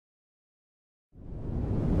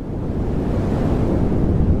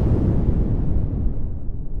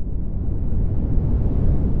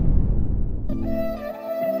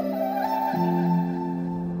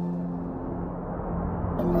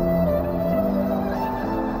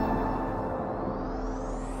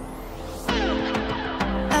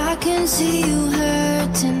can see you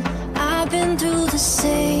hurting. I've been through the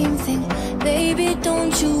same thing. Baby,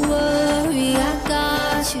 don't you worry, I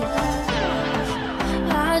got you.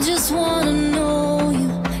 I just wanna know you.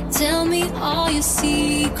 Tell me all your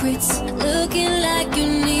secrets. Looking like you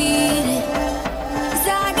need it. 'Cause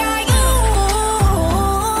I got you,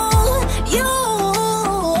 you,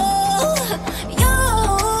 you.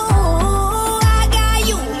 I got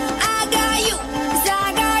you, I got you. 'Cause I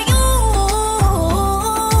got you,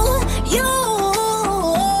 you,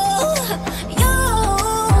 you.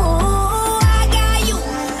 I got you,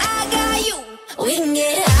 I got you. We can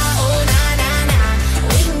get high, oh na na na.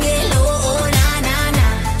 We can get low, oh na na na.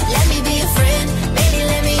 Let me be a friend, baby,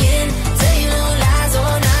 let me in. Tell you no lies,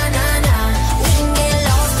 oh na na na. We can get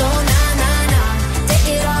lost, oh na na na. Take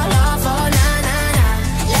it all off, oh na na na.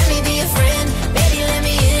 Let me be a friend, baby, let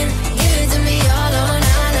me in. Give it to me all, oh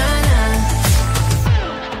na na na.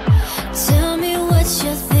 Tell me what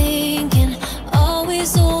you're thinking,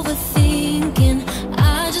 always overthinking.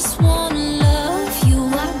 I just wanna love you,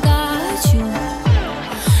 I got you.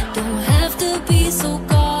 Don't have to be so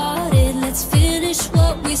guarded. Let's finish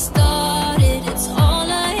what we started. It's all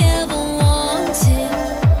I ever wanted.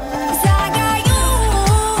 'Cause I got you,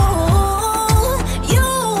 you,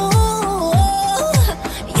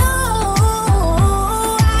 you.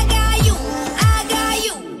 I got you, I got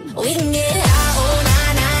you. We can get high, oh na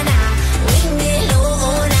na na. We can get low,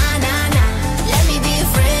 oh na na na. Let me be a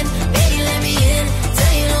friend, baby, let me in.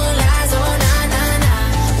 Tell you no lies, oh na na na.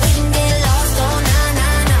 We can get lost, oh na na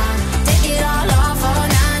na. Take it all off, oh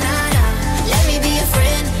na na na. Let me be a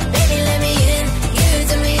friend, baby, let me in. Give it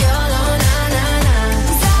to me all, oh na na na.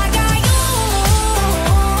 'Cause I got you,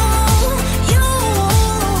 you,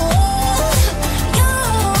 you.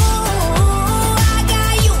 I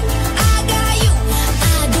got you, I got you.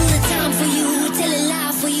 I do the time for you, tell a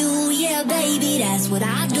lie for you. Yeah, baby, that's what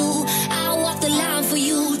I do. I walk the line for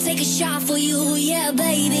you, take a shot for you. Yeah,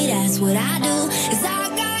 baby, that's what I do.